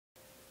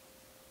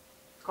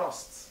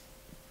costs.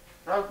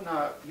 Right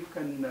now, you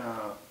can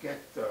get,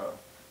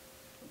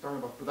 I'm talking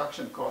about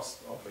production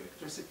cost of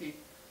electricity,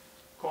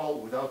 coal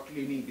without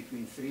cleaning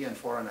between 3 and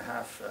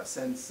 4.5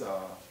 cents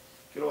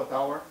kilowatt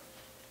hour,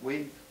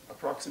 wind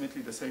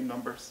approximately the same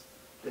numbers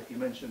that you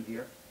mentioned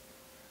here.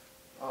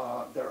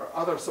 There are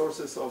other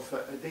sources of,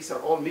 these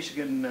are all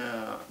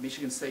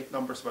Michigan state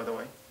numbers, by the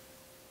way.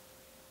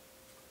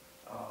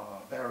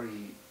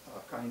 Barry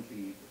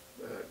kindly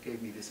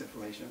gave me this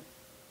information.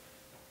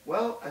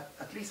 Well,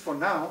 at least for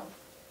now,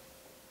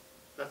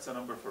 that's a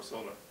number for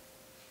solar,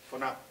 for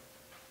now.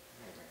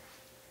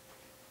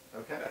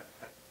 Okay?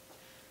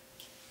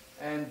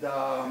 And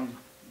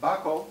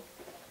biocoal,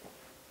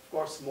 of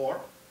course, more,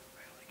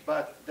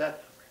 but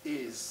that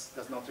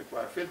does not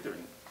require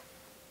filtering.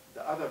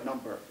 The other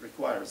number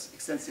requires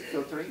extensive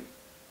filtering,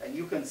 and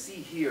you can see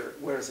here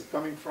where is it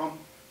coming from.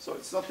 So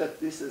it's not that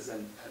this is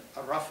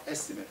a rough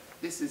estimate.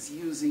 This is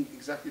using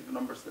exactly the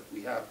numbers that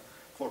we have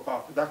for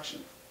power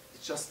production.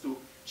 It's just to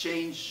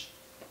change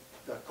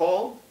the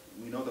coal.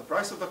 We know the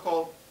price of the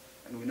coal,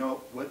 and we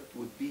know what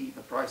would be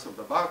the price of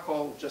the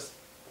biocoal. Just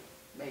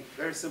make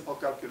very simple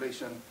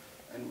calculation,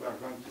 and we are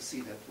going to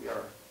see that we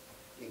are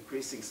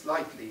increasing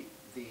slightly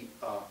the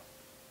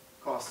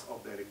cost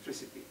of the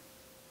electricity.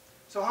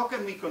 So how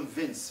can we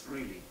convince,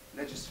 really,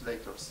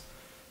 legislators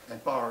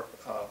and power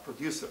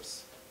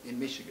producers in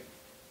Michigan?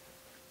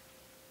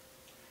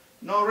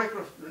 No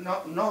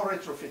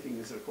retrofitting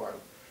is required.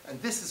 And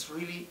this is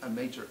really a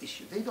major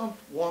issue. They don't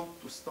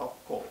want to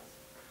stop coal.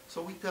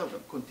 So we tell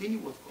them, continue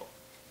with coal.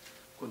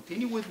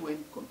 Continue with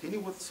wind, continue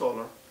with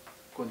solar,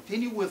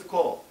 continue with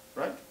coal,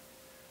 right?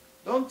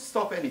 Don't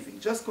stop anything,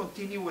 just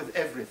continue with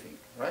everything,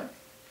 right?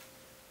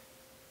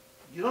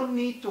 You don't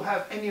need to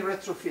have any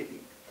retrofitting.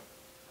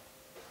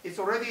 It's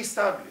already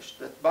established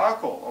that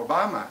biocoal or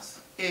biomass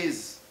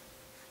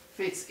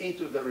fits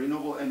into the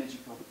renewable energy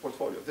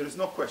portfolio. There is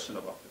no question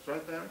about it,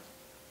 right, Barry?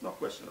 No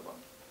question about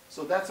it.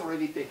 So that's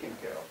already taken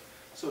care of.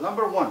 So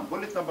number one,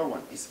 bullet number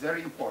one is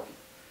very important.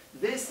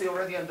 This they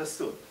already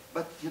understood.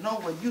 But you know,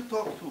 when you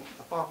talk to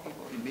the power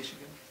people in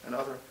Michigan and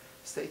other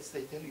states,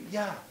 they tell you,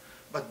 yeah,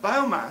 but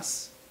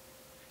biomass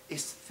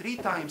is 3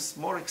 times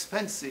more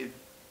expensive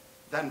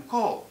than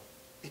coal.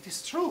 It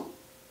is true.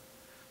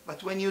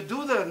 But when you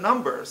do the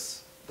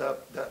numbers, the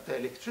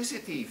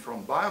electricity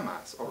from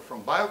biomass or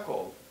from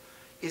biocoal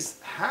is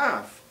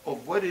half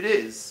of what it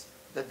is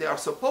that they are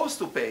supposed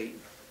to pay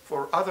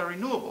for other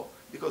renewable,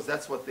 because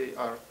that's what they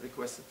are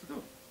requested to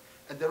do.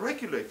 And the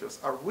regulators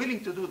are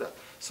willing to do that.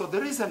 So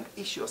there is an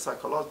issue, a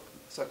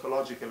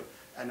psychological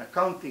and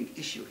accounting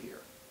issue here,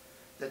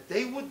 that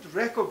they would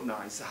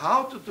recognize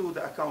how to do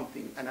the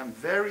accounting, and I'm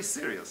very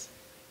serious.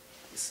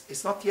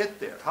 It's not yet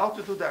there. How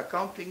to do the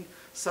accounting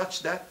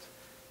such that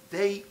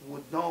they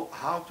would know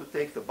how to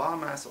take the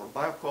biomass or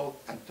biocoal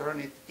and turn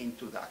it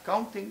into the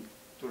accounting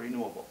to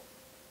renewable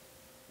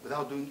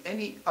without doing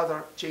any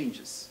other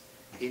changes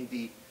in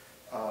the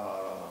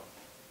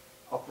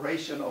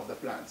operation of the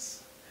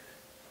plants.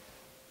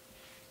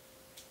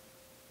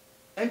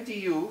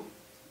 MTU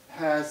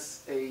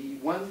has a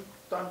 1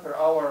 ton per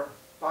hour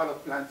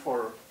pilot plant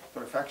for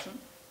torrefaction,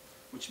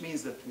 which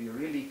means that we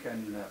really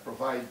can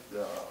provide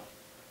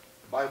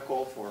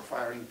biocoal for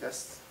firing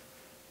tests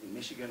in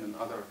Michigan and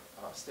other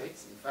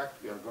states. In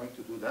fact, we are going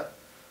to do that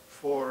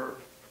for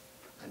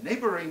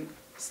neighboring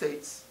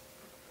states,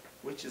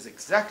 which is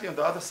exactly on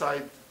the other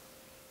side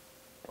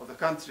of the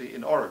country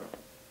in Oregon,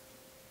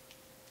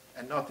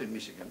 and not in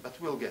Michigan, but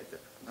we'll get there.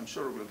 I'm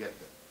sure we'll get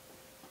there.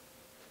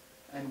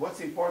 And what's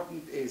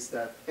important is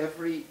that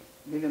every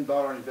 $1 million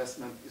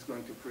investment is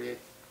going to create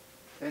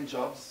 10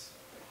 jobs